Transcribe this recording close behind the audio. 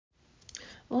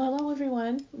Well, hello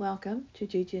everyone. Welcome to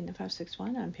Gigi in the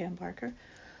 561. I'm Pam Parker.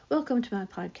 Welcome to my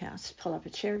podcast. Pull up a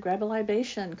chair, grab a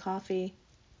libation, coffee,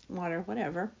 water,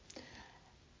 whatever.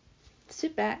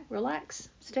 Sit back, relax,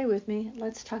 stay with me.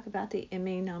 Let's talk about the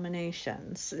Emmy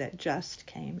nominations that just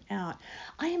came out.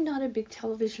 I am not a big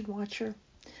television watcher.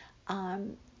 I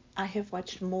have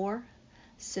watched more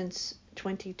since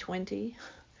 2020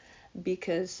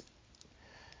 because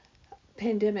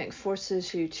pandemic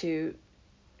forces you to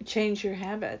change your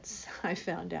habits. I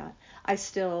found out I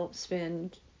still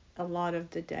spend a lot of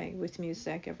the day with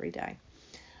music every day.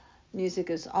 Music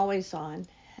is always on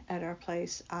at our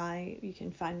place. You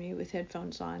can find me with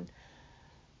headphones on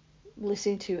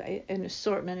listening to an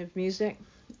assortment of music,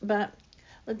 but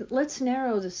let's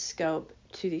narrow the scope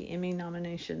to the Emmy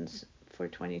nominations for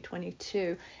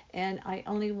 2022, and I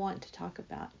only want to talk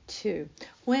about two.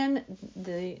 When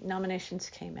the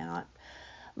nominations came out,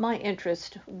 my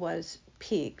interest was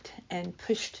piqued and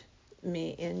pushed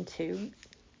me into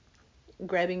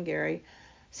grabbing Gary,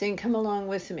 saying, "Come along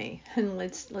with me, and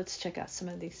let's check out some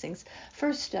of these things."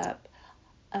 First up,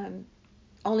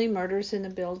 Only Murders in the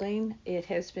Building. It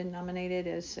has been nominated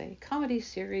as a comedy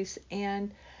series,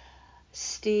 and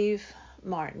Steve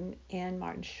Martin and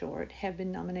Martin Short have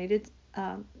been nominated.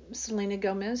 Selena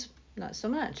Gomez, not so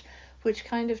much, which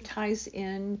kind of ties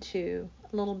into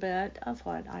a little bit of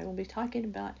what I will be talking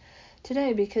about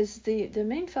today, because the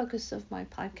main focus of my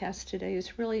podcast today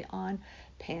is really on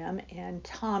Pam and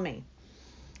Tommy.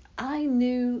 I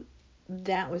knew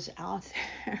that was out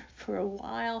there for a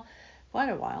while, quite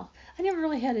a while. I never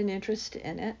really had an interest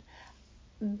in it,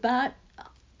 but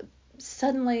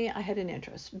suddenly I had an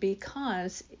interest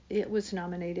because it was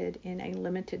nominated in a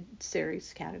limited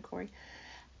series category.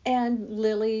 And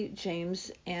Lily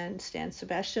James and Stan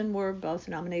Sebastian were both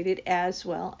nominated, as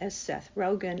well as Seth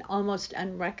Rogen, almost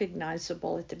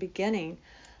unrecognizable at the beginning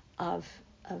of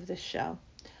the show.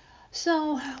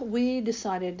 So we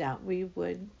decided that we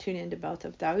would tune into both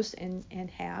of those and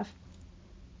have.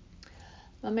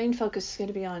 My main focus is going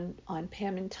to be on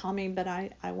Pam and Tommy, but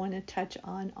I want to touch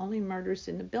on Only Murders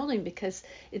in the Building because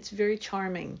it's very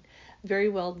charming, very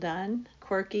well done,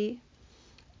 quirky.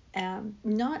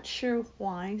 Not sure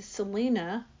why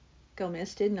Selena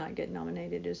Gomez did not get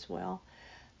nominated as well,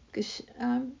 because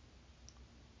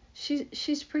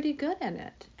she's pretty good in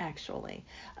it, actually.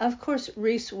 Of course,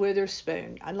 Reese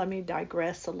Witherspoon, let me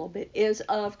digress a little bit, is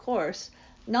of course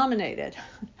nominated.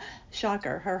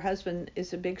 Shocker, her husband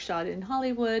is a big shot in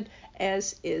Hollywood,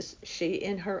 as is she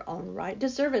in her own right,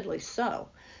 deservedly so.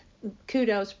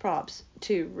 Kudos, props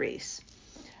to Reese.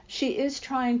 She is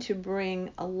trying to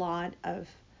bring a lot of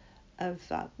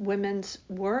women's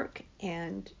work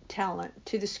and talent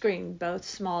to the screen, both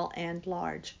small and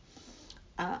large.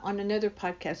 On another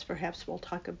podcast, perhaps we'll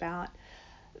talk about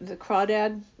the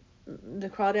Crawdad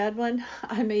one.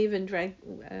 I may even drag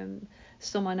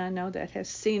someone I know that has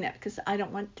seen it, because I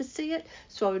don't want to see it,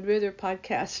 so I would rather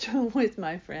podcast with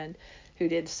my friend who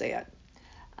did see it.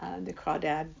 The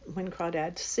Crawdad, when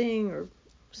Crawdads sing or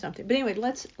something. But anyway,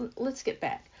 let's get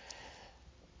back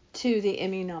to the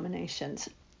Emmy nominations.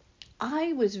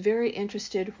 I was very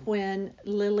interested when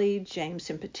Lily James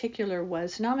in particular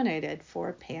was nominated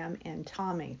for Pam and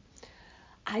Tommy.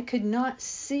 I could not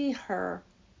see her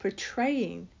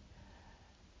portraying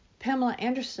Pamela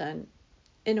Anderson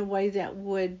in a way that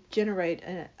would generate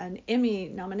an Emmy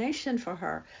nomination for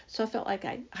her. So I felt like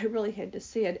I really had to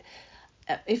see it.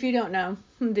 If you don't know,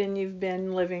 then you've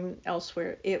been living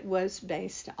elsewhere. It was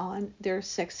based on their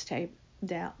sex tape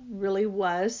that really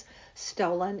was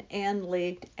stolen and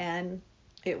leaked, and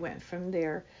it went from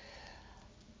there.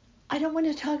 I don't want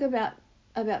to talk about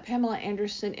Pamela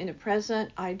Anderson in the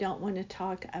present. I don't want to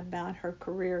talk about her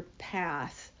career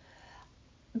path.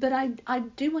 But I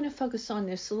do want to focus on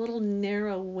this little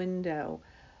narrow window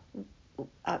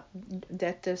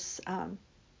that this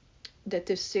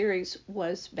series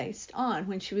was based on,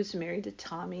 when she was married to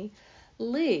Tommy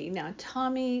Lee. Now,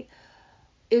 Tommy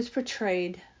is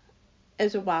portrayed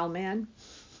as a wild man,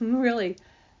 really,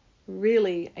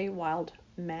 really a wild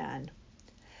man.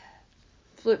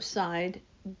 Flip side,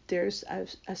 there's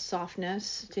a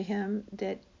softness to him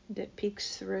that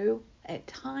peeks through at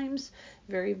times,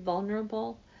 very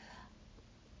vulnerable.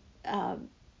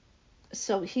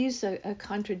 So he's a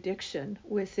contradiction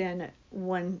within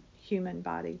one human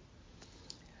body.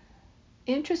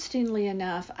 Interestingly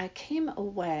enough, I came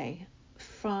away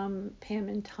from Pam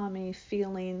and Tommy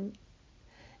feeling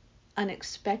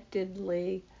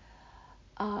unexpectedly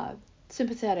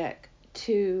sympathetic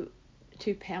to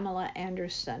Pamela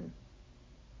Anderson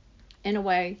in a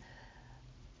way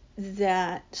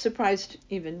that surprised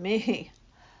even me.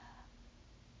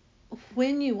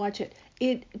 When you watch it,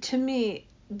 it to me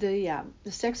the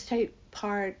sex tape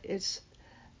part is,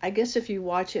 I guess if you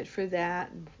watch it for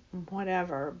that,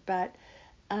 whatever. But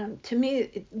to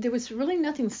me, there was really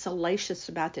nothing salacious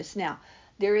about this. Now,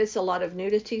 there is a lot of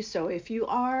nudity, so if you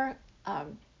are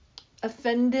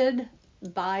offended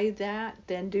by that,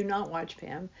 then do not watch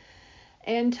Pam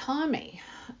and Tommy.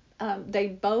 They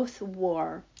both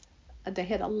wore, they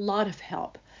had a lot of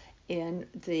help in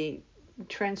the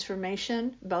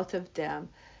transformation, both of them,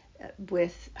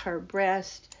 with her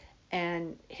breast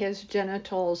and his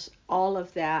genitals. All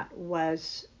of that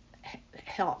was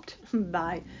helped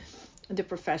by the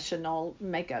professional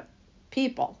makeup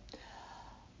people.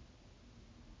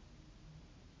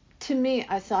 To me,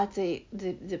 I thought the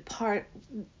part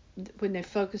when they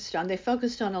focused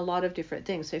on a lot of different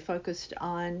things. They focused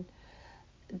on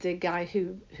the guy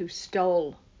who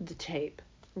stole the tape,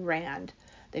 Rand.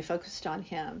 They focused on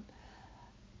him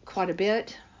quite a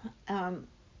bit.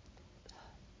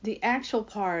 The actual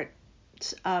part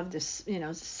of this,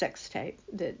 sex tape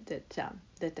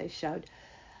that they showed,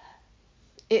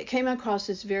 it came across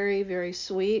as very, very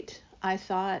sweet. I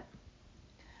thought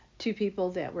two people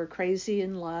that were crazy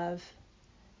in love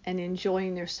and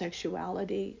enjoying their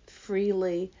sexuality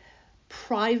freely,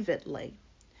 privately.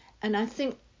 And I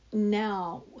think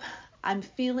now I'm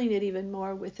feeling it even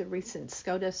more with the recent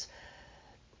SCOTUS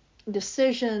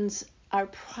decisions. Our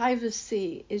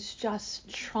privacy is just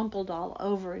trampled all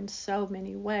over in so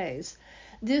many ways.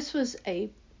 This was a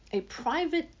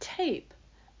private tape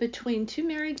between two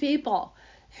married people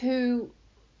who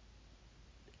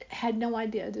had no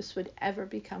idea this would ever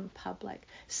become public.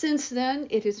 Since then,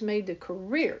 it has made the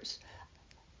careers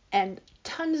and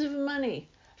tons of money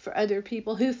for other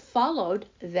people who followed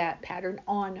that pattern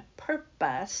on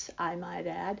purpose, I might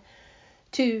add,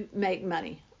 to make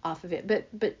money off of it.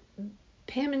 But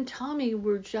Pam and Tommy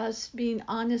were just being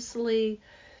honestly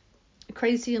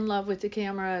crazy in love with the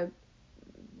camera,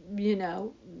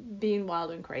 being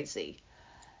wild and crazy.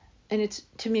 And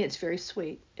to me, it's very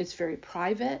sweet. It's very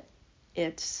private.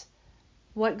 It's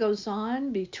what goes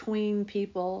on between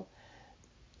people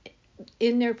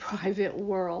in their private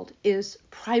world is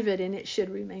private, and it should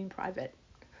remain private.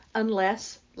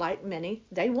 Unless, like many,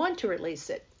 they want to release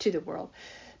it to the world.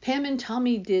 Pam and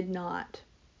Tommy did not.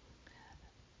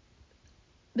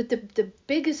 But the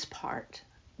biggest part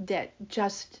that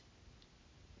just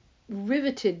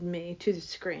riveted me to the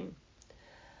screen,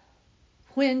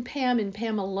 when Pam and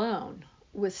Pam alone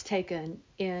was taken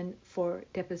in for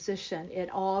deposition, it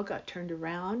all got turned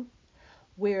around,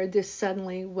 where this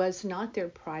suddenly was not their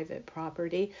private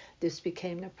property. This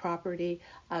became the property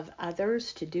of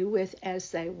others to do with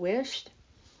as they wished.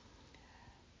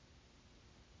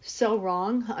 So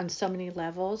wrong on so many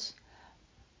levels.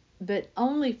 But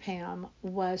only Pam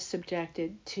was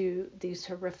subjected to these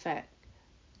horrific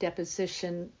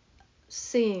deposition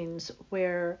scenes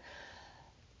where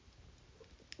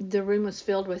the room was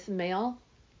filled with male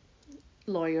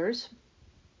lawyers.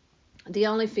 The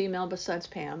only female besides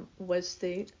Pam was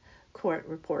the court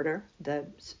reporter, the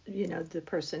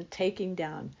person taking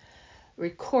down,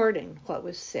 recording what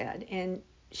was said. And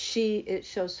it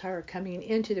shows her coming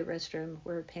into the restroom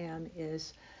where Pam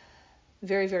is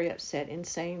very, very upset and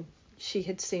saying she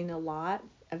had seen a lot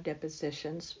of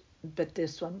depositions, but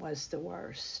this one was the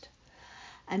worst.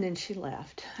 And then she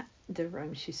left the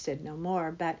room. She said no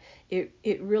more, but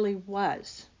it really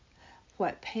was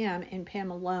what Pam and Pam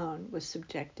alone was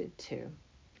subjected to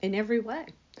in every way.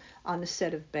 On the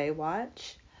set of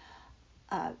Baywatch,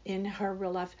 in her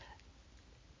real life,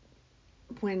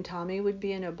 when Tommy would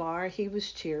be in a bar, he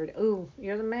was cheered. "Oh,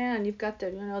 you're the man. You've got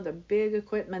the big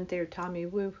equipment there, Tommy.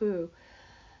 Woo-hoo."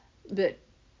 But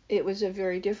it was a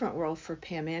very different world for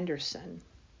Pam Anderson.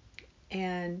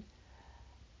 And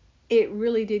it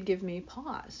really did give me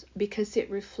pause, because it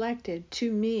reflected to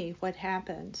me what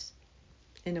happens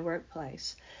in the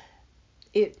workplace.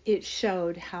 It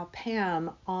showed how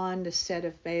Pam on the set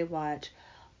of Baywatch,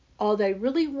 all they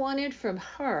really wanted from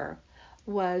her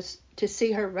was to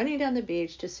see her running down the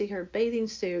beach, to see her bathing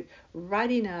suit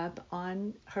riding up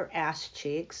on her ass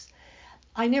cheeks.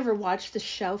 I never watched the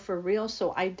show for real,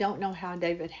 so I don't know how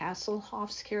David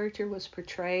Hasselhoff's character was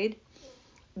portrayed.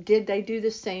 Did they do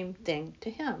the same thing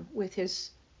to him with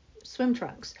his swim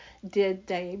trunks? Did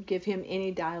they give him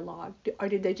any dialogue, or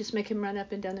did they just make him run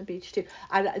up and down the beach too?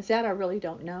 That I really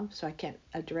don't know, so I can't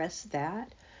address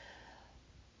that.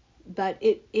 But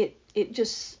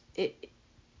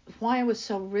why I was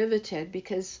so riveted,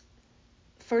 because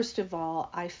first of all,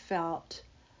 I felt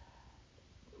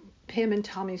Pam and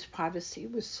Tommy's privacy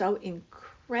was so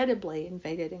incredibly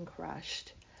invaded and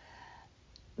crushed.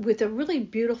 With a really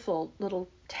beautiful little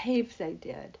tape they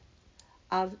did,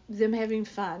 of them having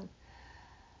fun,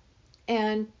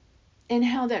 and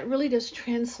how that really does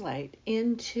translate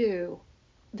into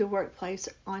the workplace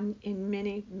in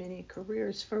many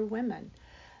careers for women.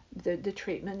 The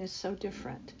treatment is so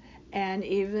different. And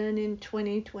even in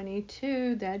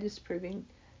 2022, that is proving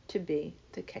to be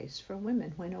the case for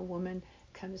women. When a woman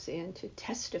comes in to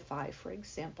testify, for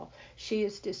example, she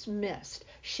is dismissed.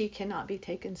 She cannot be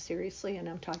taken seriously. And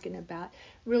I'm talking about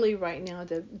really right now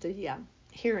the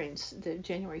hearings, the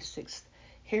January 6th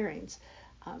hearings.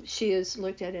 She is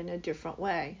looked at in a different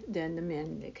way than the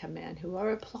men that come in, who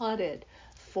are applauded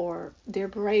for their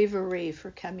bravery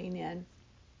for coming in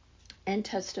and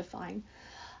testifying.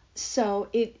 So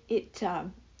it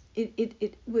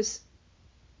was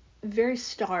very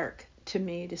stark to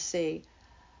me to see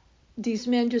these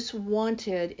men just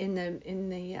wanted in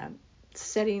the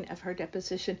setting of her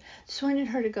deposition, just wanted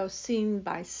her to go scene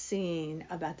by scene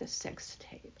about the sex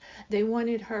tape. They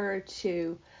wanted her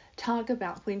to talk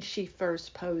about when she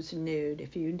first posed nude.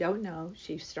 If you don't know,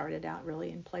 she started out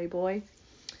really in Playboy.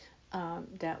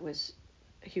 That was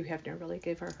Hugh Hefner really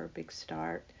gave her big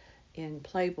start in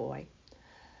Playboy.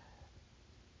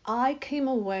 I came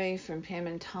away from Pam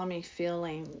and Tommy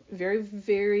feeling very,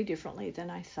 very differently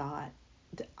than I thought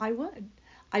I would.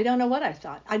 I don't know what I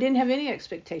thought. I didn't have any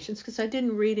expectations because I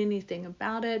didn't read anything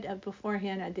about it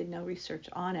beforehand. I did no research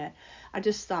on it. I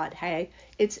just thought, hey,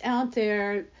 it's out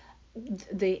there.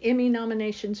 The Emmy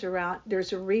nominations are out.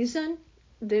 There's a reason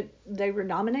that they were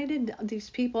nominated, these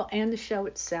people, and the show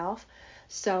itself.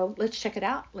 So let's check it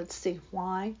out. Let's see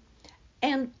why.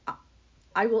 And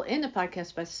I will end the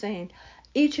podcast by saying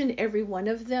each and every one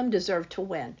of them deserve to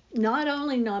win. Not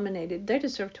only nominated, they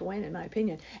deserve to win, in my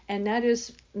opinion. And that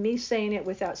is me saying it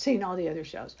without seeing all the other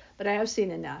shows. But I have seen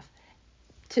enough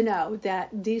to know that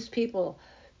these people,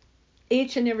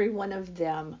 each and every one of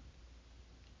them,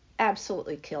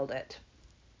 absolutely killed it.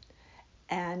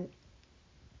 And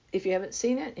if you haven't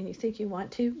seen it and you think you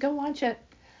want to, go watch it.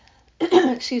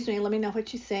 Excuse me, let me know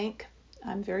what you think.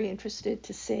 I'm very interested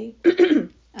to see.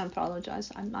 I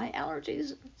apologize. My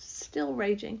allergies are still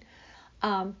raging.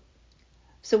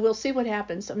 So we'll see what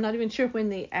happens. I'm not even sure when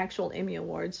the actual Emmy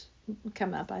Awards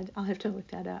come up. I'll have to look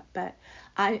that up. But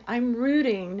I'm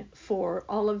rooting for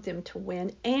all of them to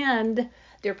win, and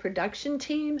their production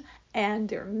team and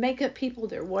their makeup people,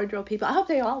 their wardrobe people. I hope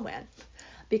they all win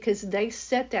because they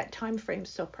set that time frame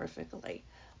so perfectly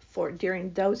for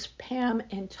during those Pam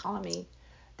and Tommy,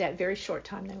 that very short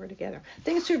time they were together.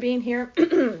 Thanks for being here.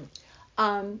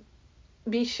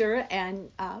 Be sure and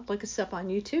look us up on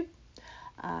YouTube,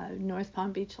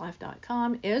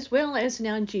 NorthPalmBeachLife.com, as well as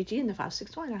now Gigi in the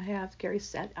 561. I have Gary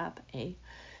set up a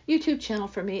YouTube channel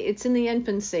for me. It's in the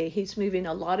infancy. He's moving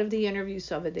a lot of the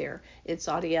interviews over there. It's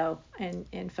audio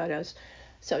and photos.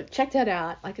 So check that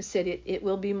out. Like I said, it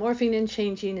will be morphing and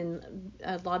changing, and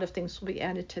a lot of things will be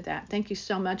added to that. Thank you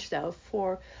so much, though,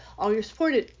 for all your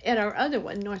support at our other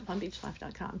one,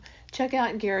 NorthPalmBeachLife.com. Check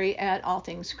out Gary at All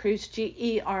Things Cruise,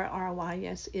 Gerry.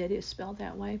 Yes, it is spelled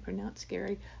that way, pronounced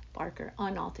Gary Barker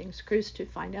on All Things Cruise, to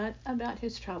find out about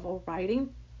his travel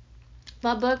writing.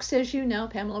 My books, as you know,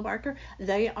 Pamela Barker,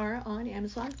 they are on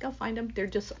Amazon. Go find them. They're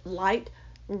just light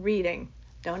reading.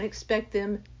 Don't expect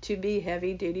them to be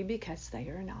heavy duty because they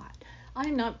are not.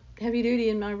 I'm not heavy duty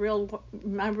in my real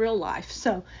life,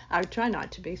 so I try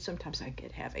not to be. Sometimes I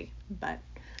get heavy, but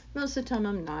most of the time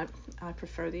I'm not. I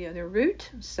prefer the other route.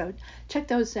 So check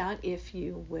those out if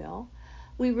you will.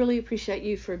 We really appreciate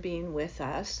you for being with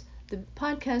us. The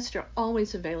podcasts are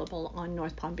always available on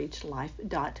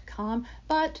NorthPalmBeachLife.com,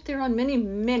 but they're on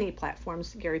many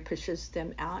platforms. Gary pushes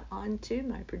them out onto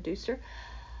my producer.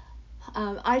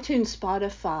 iTunes,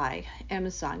 Spotify,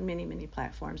 Amazon, many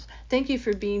platforms. Thank you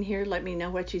for being here. Let me know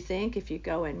what you think if you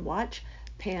go and watch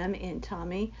Pam and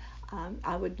Tommy.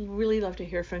 I would really love to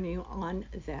hear from you on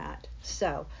that.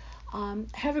 So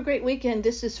have a great weekend.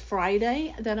 This is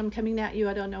Friday that I'm coming at you.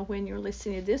 I don't know when you're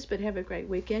listening to this, but have a great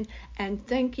weekend. And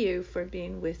thank you for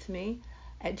being with me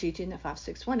at Gigi in the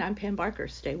 561. I'm Pam Barker.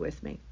 Stay with me.